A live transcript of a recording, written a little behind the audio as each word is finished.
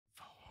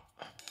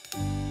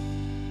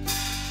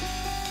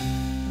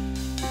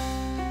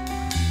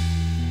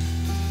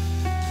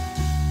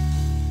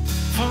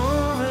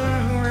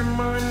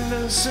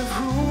because of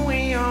who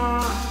we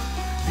are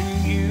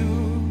in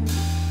you.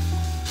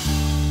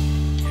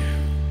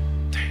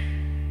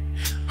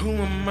 Who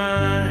am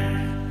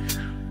I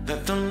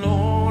that the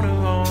Lord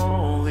of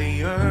all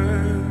the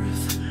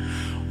earth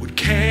would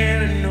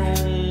care to know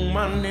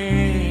my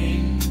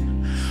name,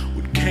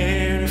 would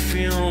care to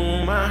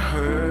feel my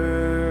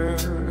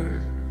hurt?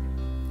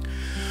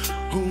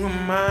 Who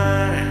am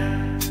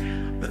I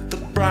that the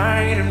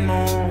bright and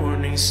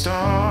morning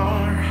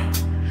star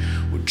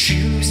would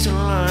choose to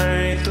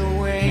light the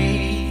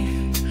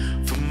way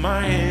for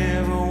my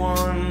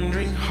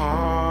ever-wandering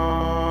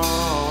heart?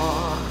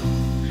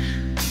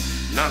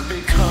 Not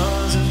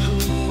because of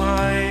who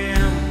I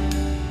am,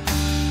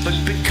 but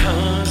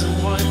because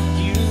of what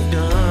you've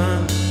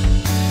done.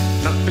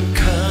 Not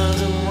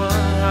because of what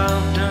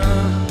I've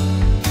done,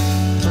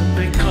 but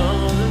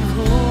because of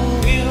who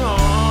you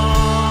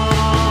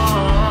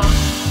are.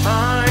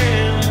 I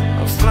am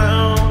a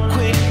flower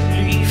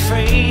quickly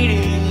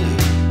fading,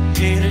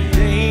 here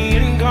today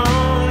and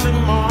gone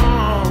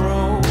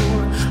tomorrow,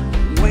 a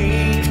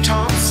wave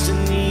tossed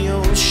in the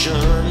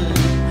ocean,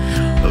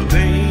 a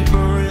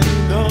vapor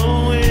in the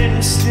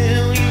wind.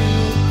 Still you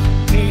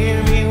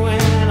hear me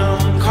when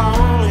I'm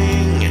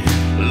calling.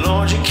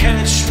 Lord, you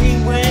catch me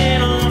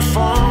when I'm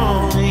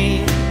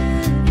falling.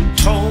 You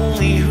told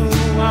me who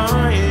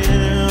I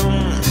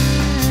am.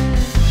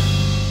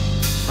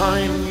 I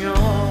am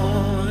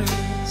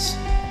yours.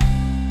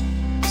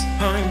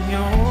 I'm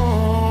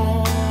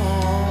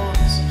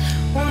yours.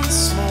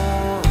 Once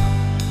more,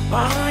 I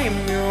am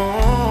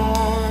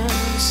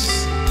yours.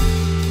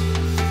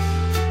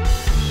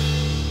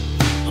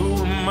 Who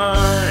am I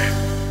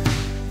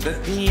that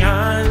the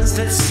eyes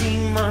that see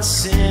my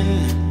sin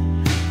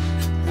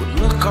would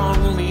look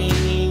on me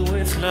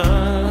with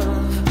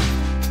love,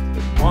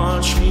 but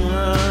watch me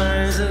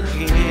rise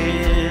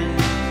again?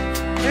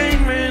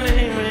 Amen,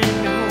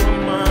 amen. Who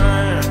am I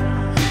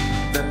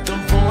that the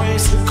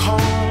voice that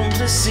calmed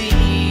the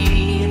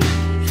sea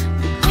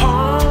would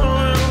call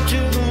out to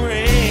the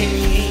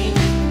rain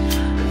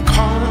and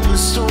calm the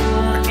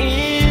storm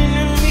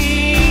into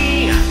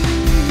me?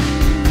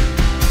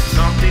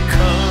 Not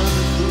because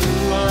of who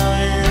I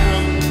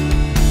am,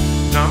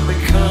 not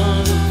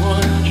because of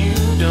what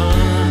you've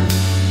done,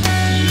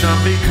 not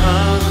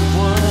because of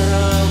what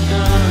I've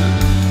done,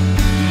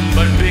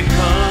 but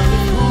because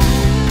of who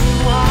you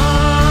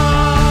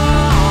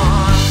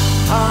are.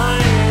 I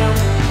am a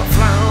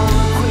flower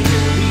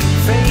quickly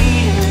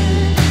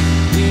fading,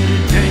 here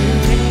today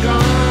and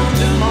gone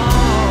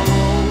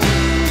tomorrow,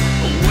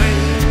 a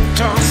wave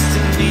tossed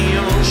in the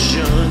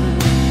ocean,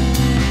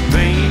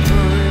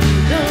 vapor in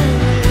the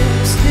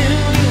wind.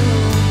 Still you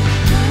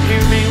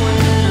hear me when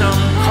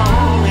I'm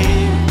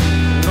calling.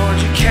 Lord,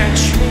 you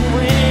catch me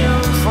when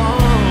I'm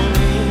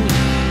falling.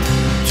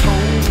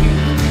 Told me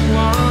who I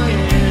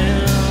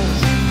am.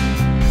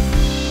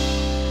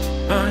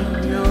 I'm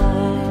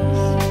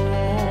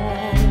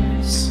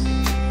yours.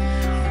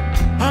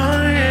 I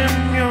am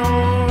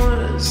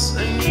yours,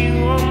 and you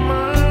are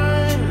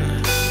mine.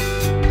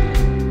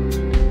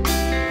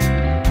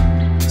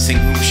 Sing,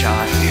 whom shall I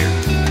fear?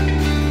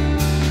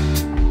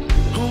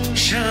 Whom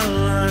shall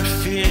I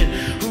fear?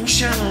 Whom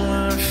shall I